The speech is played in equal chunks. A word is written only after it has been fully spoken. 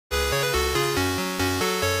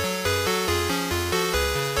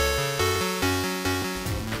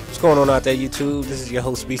going on out there, YouTube? This is your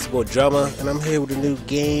host, BeastieBoyDrumma, and I'm here with a new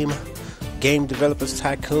Game Developers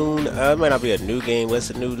Tycoon. It might not be a new game, but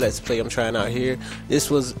it's a new Let's Play I'm trying out here.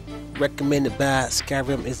 This was recommended by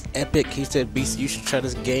Skyrim. It's epic. He said, Beast, you should try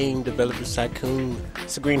this Game Developers Tycoon.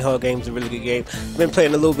 It's a green hall game. It's a really good game. I've been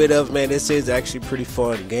playing a little bit of it, man. This is actually a pretty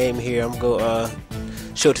fun game here. I'm going to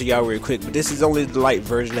show it to y'all real quick, but this is only the light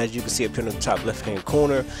version, as you can see up here in the top left hand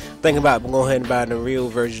corner. Thinking about going ahead and buying the real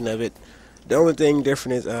version of it. The only thing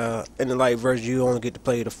different is in the light version you only get to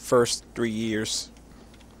play the first 3 years,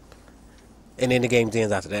 and then the game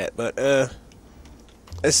ends after that. But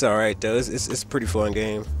it's alright though. It's a pretty fun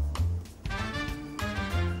game.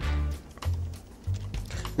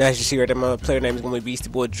 Now, as you see right there, my player name is going to be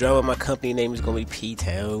BeastieBoyDrumma. My company name is going to be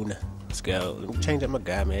P-Town. Let's go. Let me change up my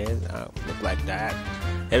guy, man. I don't look like that.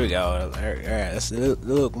 There we go. Alright, that's a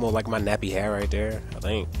look more like my nappy hair right there, I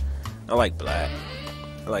think. I like black.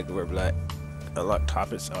 I like to wear black. Unlock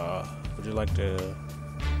topics. Would you like to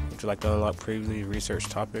unlock previously researched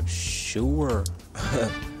topics? Sure.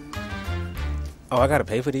 Oh, I gotta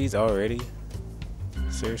pay for these already?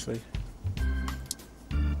 Seriously?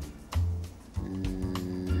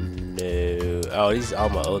 No. Oh, these are all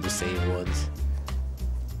my older saved ones.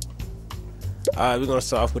 Alright, we're gonna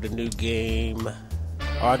start off with a new game.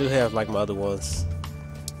 Oh, I do have like my other ones.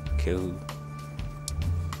 Cool.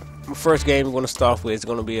 My first game we're going to start off with is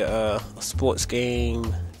going to be a sports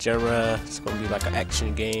game genre. It's going to be like an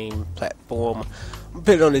action game platform. I'm going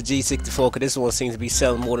to put it on the G64 because this one seems to be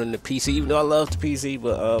selling more than the PC, even though I love the PC,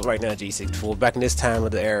 but right now G64. Back in this time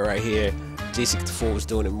of the era right here, G64 was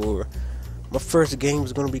doing it more. My first game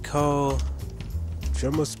is going to be called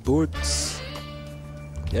Drumma Sports.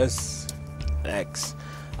 Yes, X.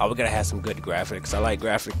 Oh, we're going to have some good graphics. I like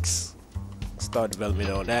graphics. Start development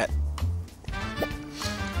on that.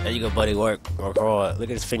 There you go, buddy. Work hard. Look at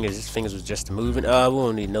his fingers. His fingers was just moving. We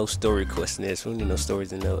don't need no story quest in this. We don't need no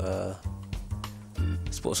stories in no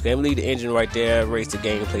sports game. Leave the engine right there. Raise the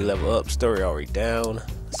gameplay level up. Story already down.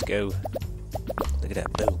 Let's go. Look at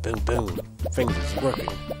that. Boom, boom, boom. Fingers is working.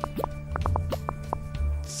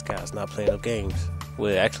 This guy's not playing no games.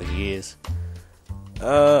 Well, actually he is.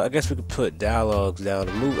 I guess we could put dialogues down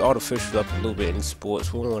and move artificial up a little bit in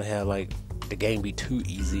sports. We don't want to have like the game be too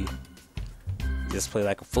easy. Just play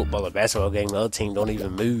like a football or basketball game, the other team don't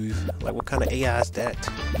even move. Like, what kind of AI is that?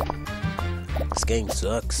 This game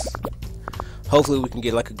sucks. Hopefully we can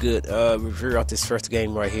get like a good review out this first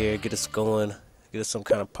game right here, get us going, get us some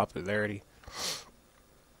kind of popularity.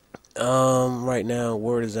 Right now,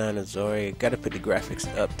 world design is alright. Gotta put the graphics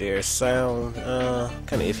up there. Sound,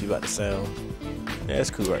 kinda iffy about the sound. Yeah,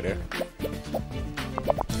 that's cool right there.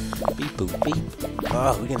 Beep boop beep.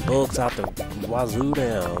 Oh, we getting bugs out the wazoo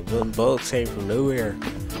now. Them bugs came from nowhere.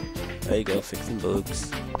 There you go, fixing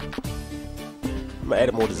bugs. I'm gonna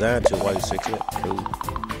add more design to it while you fix it. Cool.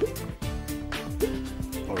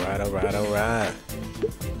 Alright.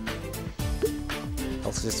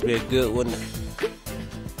 Hopefully this will be a good one.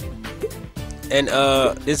 And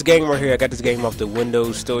this game right here, I got this game off the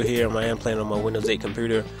Windows store here. I am playing on my Windows 8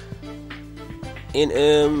 computer. And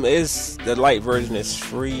the light version is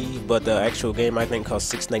free, but the actual game I think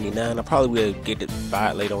costs $6.99. I probably will get it,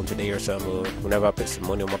 buy it later on today or something, or whenever I put some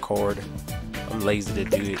money on my card. I'm lazy to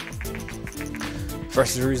do it.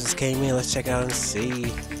 First reviews came in. Let's check out and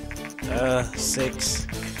see. 6,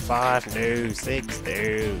 5, no, 6,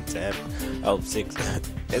 no, 7. Oh, 6.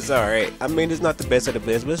 It's alright. I mean, it's not the best of the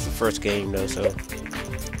best, but it's the first game though, so.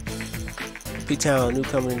 P-Town,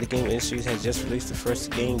 newcomer in the game industry, has just released the first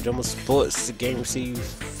game, Drumma Sports. The game received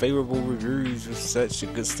favorable reviews with such a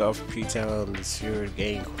good start for P-Town to secure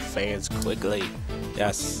game fans quickly.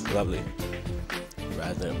 That's lovely.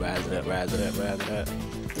 Rising up. On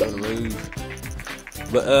the move.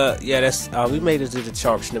 But yeah, that's we made it to the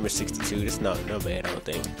charts number 62. That's not bad, I don't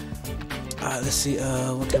think. Let's see,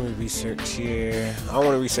 what can we research here? I don't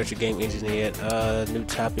want to research a game engine yet. New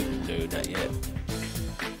topic? No, not yet.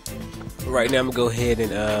 Right now, I'm gonna go ahead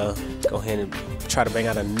and try to bang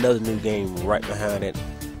out another new game right behind it.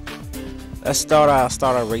 Let's start our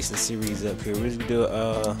racing series up here. We're gonna do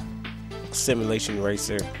a simulation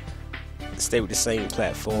racer. Stay with the same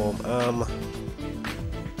platform.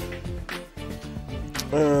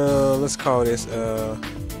 Let's call this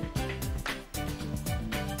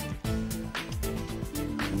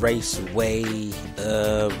Raceway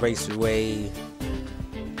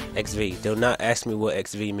XV. Do not ask me what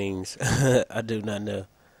XV means. I do not know.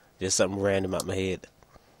 Just something random out my head.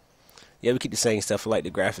 Yeah, we keep the same stuff. I like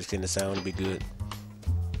the graphics and the sound to be good.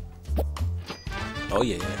 Oh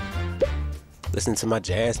yeah. Listen to my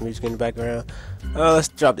jazz music in the background. Let's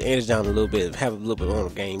drop the energy down a little bit. Have a little bit more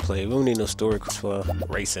gameplay. We don't need no story for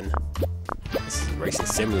racing. This is a racing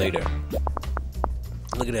simulator.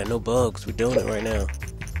 Look at that, no bugs. We're doing it right now.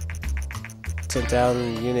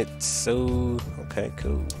 10,000 units. So okay,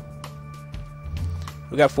 cool.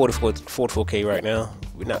 We got 44K right now.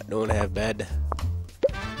 We're not doing half bad.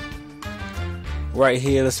 Right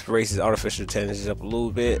here, let's raise his artificial intelligence up a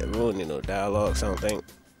little bit. We don't need no dialogues, I don't think.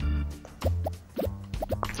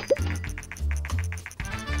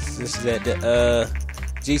 This is that the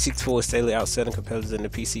G64 is steadily outselling competitors in the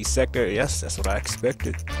PC sector. Yes, that's what I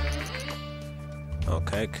expected.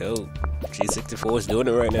 Okay, cool. G64 is doing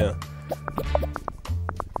it right now.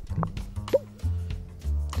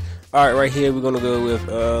 Alright, right here we're gonna go with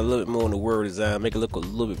a little bit more on the word design, make it look a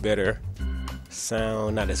little bit better.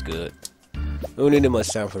 Sound, not as good. We don't need that much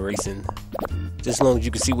sound for racing. Just as long as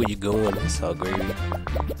you can see where you're going, it's all gravy.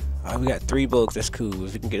 Alright, we got 3 bugs, that's cool.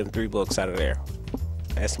 If we can get them 3 bugs out of there.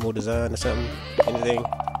 Add some more design or something, anything.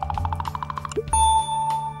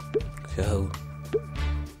 Cool.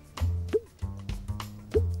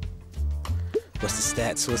 What's the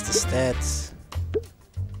stats? What's the stats?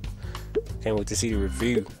 Can't wait to see the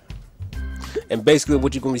review. And basically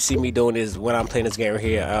what you're going to see me doing is when I'm playing this game right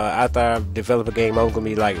here, after I develop a game, I'm going to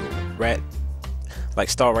be like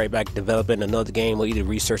start right back developing another game or either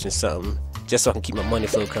researching something just so I can keep my money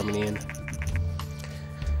flow coming in.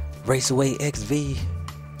 Raceway XV.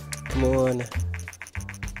 Come on.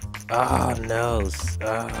 Oh no.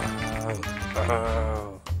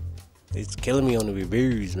 Oh. It's killing me on the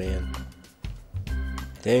reviews, man.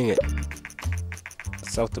 Dang it.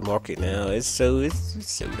 It's off the market now. It's so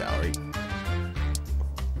dory.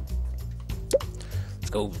 Let's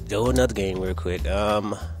go do another game real quick.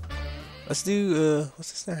 Let's do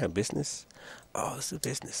what's this name? Business? Oh, let's do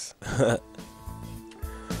business.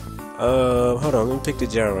 Hold on, let me pick the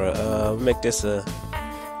genre. Make this a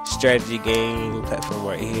strategy game platform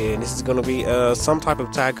right here. And this is gonna be some type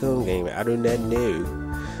of tycoon game. I do not know.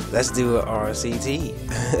 Let's do a RCT.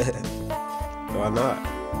 Why not?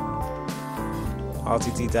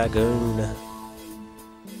 RCT Tycoon.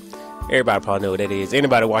 Everybody probably know what that is.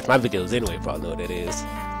 Anybody watch my videos anyway probably know what that is.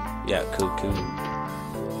 Yeah, cool.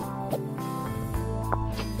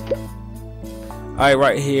 Alright,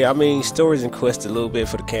 right here, I mean, stories and quests a little bit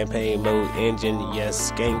for the campaign mode, engine,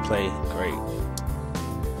 yes, gameplay, great.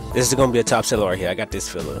 This is gonna be a top seller right here, I got this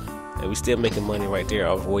filler. And we still making money right there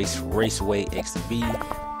off Raceway XV.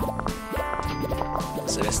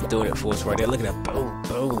 So that's doing it for us right there. Look at that,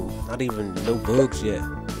 boom. Not even no bugs yet.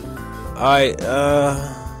 Alright,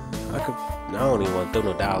 I don't even want to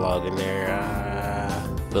throw no dialogue in there.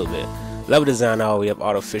 A little bit. Level design all the way up,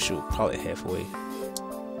 artificial, probably halfway.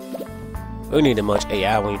 We don't need that much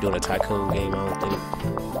AI when you're doing a tycoon game, I don't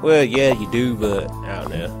think. Well, yeah, you do, but I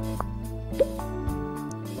don't know.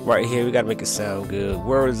 Right here, we gotta make it sound good.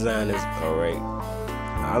 World design is alright.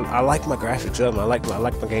 I like my graphics up. I like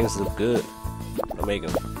my games to look good. I make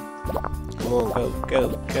them. Come on,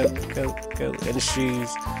 go.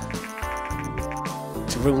 Industries.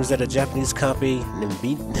 To rumors that a Japanese copy,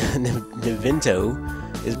 Nintendo,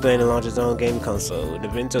 is planning to launch its own game console.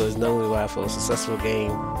 Nintendo is known worldwide for a successful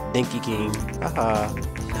game, Dinky King. Haha.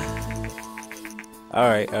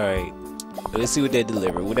 Alright. Let's see what they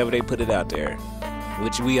deliver. Whenever they put it out there.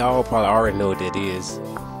 Which we all probably already know what that is.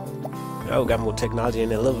 Oh, got more technology in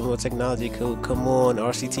there. A little bit more technology. Cool. Come on,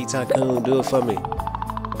 RCT Tycoon, do it for me.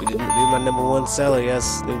 Be my #1 seller.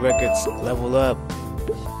 Yes, new records. Level up.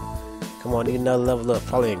 Come on, need another level up.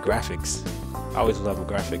 Probably in graphics. I always love my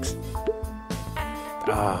graphics.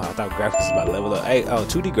 I thought graphics was about to level up. Hey,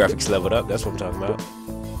 2D graphics leveled up. That's what I'm talking about.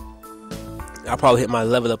 I'll probably hit my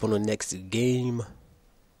level up on the next game.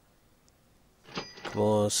 Come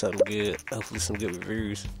on, something good. Hopefully some good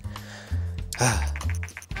reviews.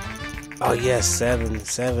 Oh yes, 7.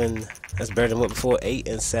 That's better than what before. 8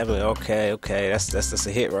 and 7. Okay. That's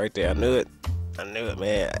a hit right there. I knew it,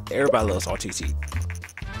 man. Everybody loves RTT.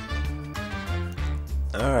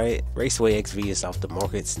 Alright, Raceway XV is off the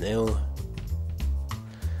markets now.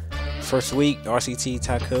 First week, RCT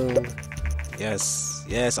Tycoon. Yes,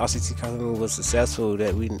 RCT Tycoon was successful.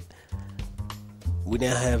 That we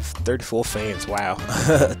now have 34 fans. Wow.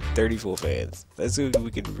 34 fans. Let's see what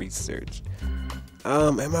we can research.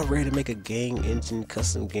 Am I ready to make a game engine,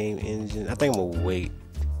 custom game engine? I think I'm gonna wait.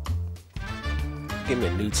 Give me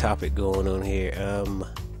a new topic going on here.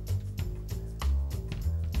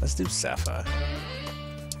 Let's do sci-fi.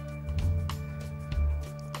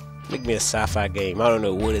 Make me a sci-fi game. I don't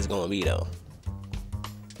know what it's gonna be though.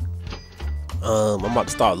 I'm about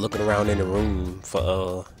to start looking around in the room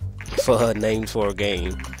for names for a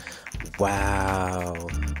game. Wow.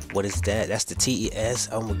 What is that? That's the TES.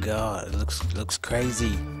 Oh my god. It looks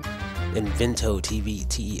crazy. Invento TV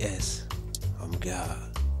TES. Oh my god.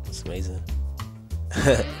 It's amazing.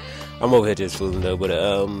 I'm over here just fooling though, but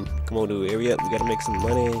come on dude, hurry up, we gotta make some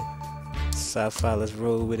money. Sci-fi, let's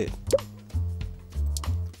roll with it.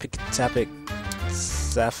 Pick a topic.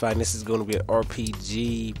 Sci-fi, and this is gonna be an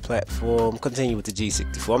RPG platform. Continue with the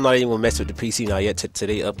G64. I'm not even gonna mess with the PC now yet till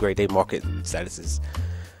they upgrade their market statuses.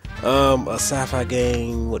 A sci-fi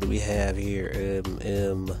game, what do we have here? I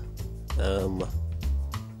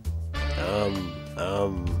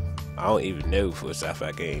don't even know for a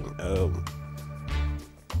sci-fi game. I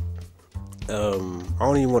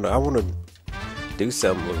don't even I wanna do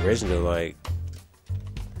something original like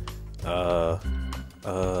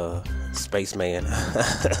Spaceman.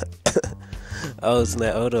 Oh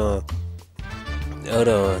snap, hold on.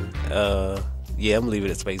 Yeah, I'm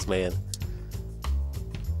leaving it Spaceman.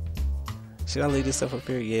 Should I leave this stuff up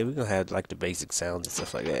here? Yeah, we're gonna have like the basic sounds and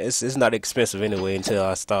stuff like that. It's not expensive anyway until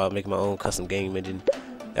I start making my own custom game engine.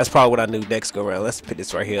 That's probably what I do next go around. Let's put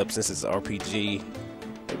this right here up since it's an RPG.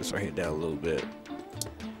 Put this right here down a little bit.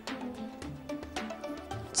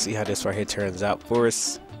 See how this right here turns out for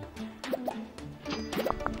us.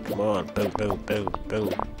 Come on, boom, boom, boom, boom.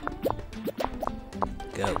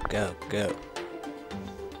 Go, go, go.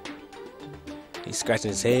 He's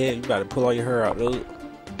scratching his head. You gotta pull all your hair out, dude.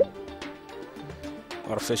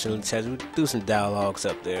 Artificial intelligence. We do some dialogues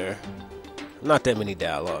up there. Not that many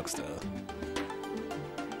dialogues though.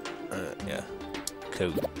 Yeah,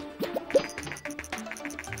 cool.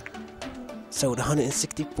 So the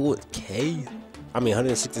 164K. I mean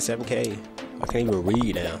 167K. I can't even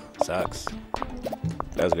read now. Sucks.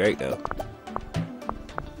 That was great though.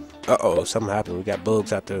 Uh-oh, something happened. We got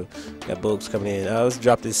bugs out there. Got bugs coming in. Let's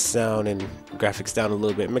drop this sound and graphics down a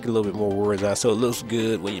little bit. Make it a little bit more words out so it looks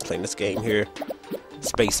good when you're playing this game here.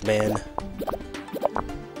 Spaceman.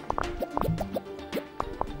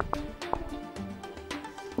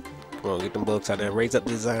 Come on, get them bugs out there. Raise up the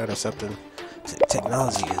design or something.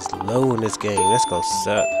 Technology is low in this game. That's gonna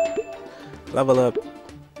suck. Level up.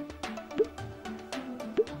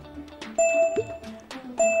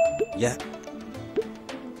 Yeah.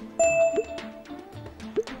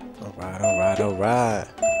 Alright.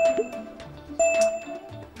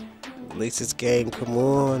 Release this game, come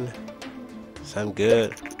on. Sound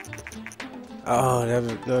good. Oh,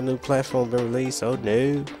 no new platform been released. Oh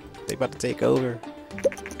no. They about to take over.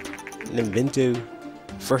 Invento.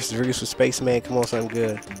 First release with Spaceman, come on, something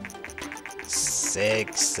good.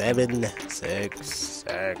 6, 7, 6.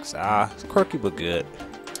 It's quirky but good.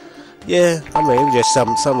 Yeah, I mean, it was just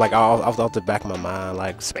something like off the back of my mind,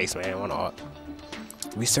 like Spaceman, why not?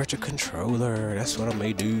 Research a controller, that's what I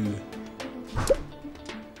may do.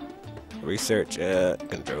 Research a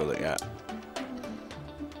controller, yeah.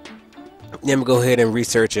 Then I'm gonna go ahead and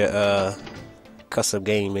research a custom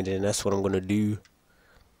game engine, that's what I'm gonna do.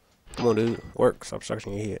 Come on, dude, work, stop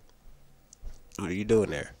searching your head. What are you doing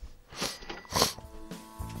there?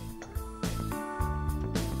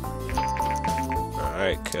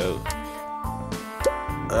 Alright, cool.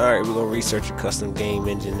 Alright, we're gonna research a custom game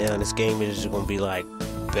engine now. This game engine is gonna be like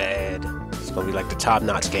bad. It's gonna be like the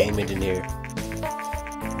top-notch game engine here.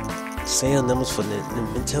 Sale numbers for the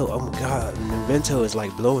Invento. Oh my god, Invento is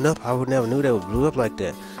like blowing up. I would never knew that would blow up like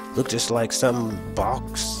that. Look just like some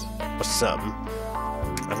box or something.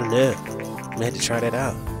 I don't know. I had to try that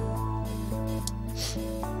out.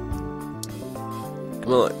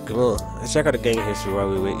 Come on. Let's check out the game history while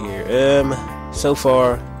we wait here. So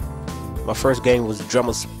far, my first game was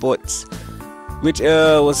Drumma Sports, which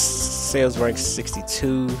was sales rank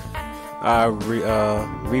 62. Review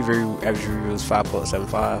average review was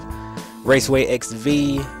 5.75. Raceway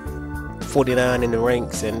XV 49 in the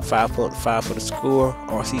ranks and 5.5 for the score.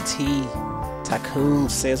 RCT Tycoon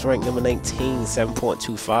sales rank number 19,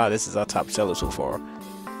 7.25. This is our top seller so far.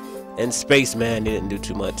 And Spaceman didn't do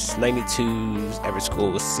too much. 92's average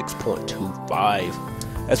score was 6.25.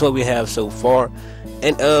 That's what we have so far.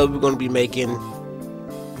 And we're gonna be making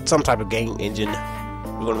some type of game engine.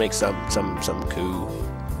 We're gonna make some cool,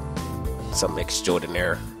 something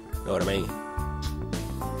extraordinary. You know what I mean?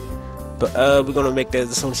 But we're gonna make that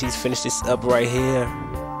as soon as he's finished this up right here.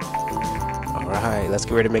 Alright, let's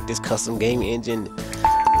get ready to make this custom game engine.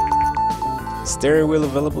 Steering wheel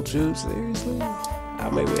available too, seriously?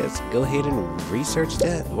 Maybe let's go ahead and research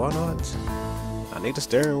that. Why not? I need a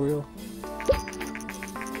steering wheel.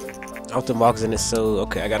 Off the market and it's sold.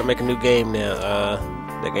 Okay, I gotta make a new game now.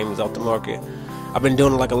 That game is off the market. I've been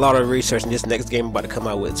doing like a lot of research, and this next game I'm about to come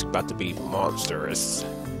out with is about to be monstrous.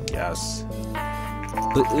 Yes.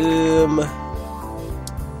 But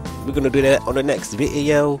we're gonna do that on the next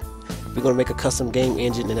video. We're gonna make a custom game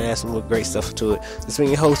engine and add some more great stuff to it. This has been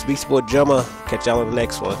your host, BeastieBoyDrumma. Catch y'all on the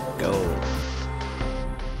next one. Go.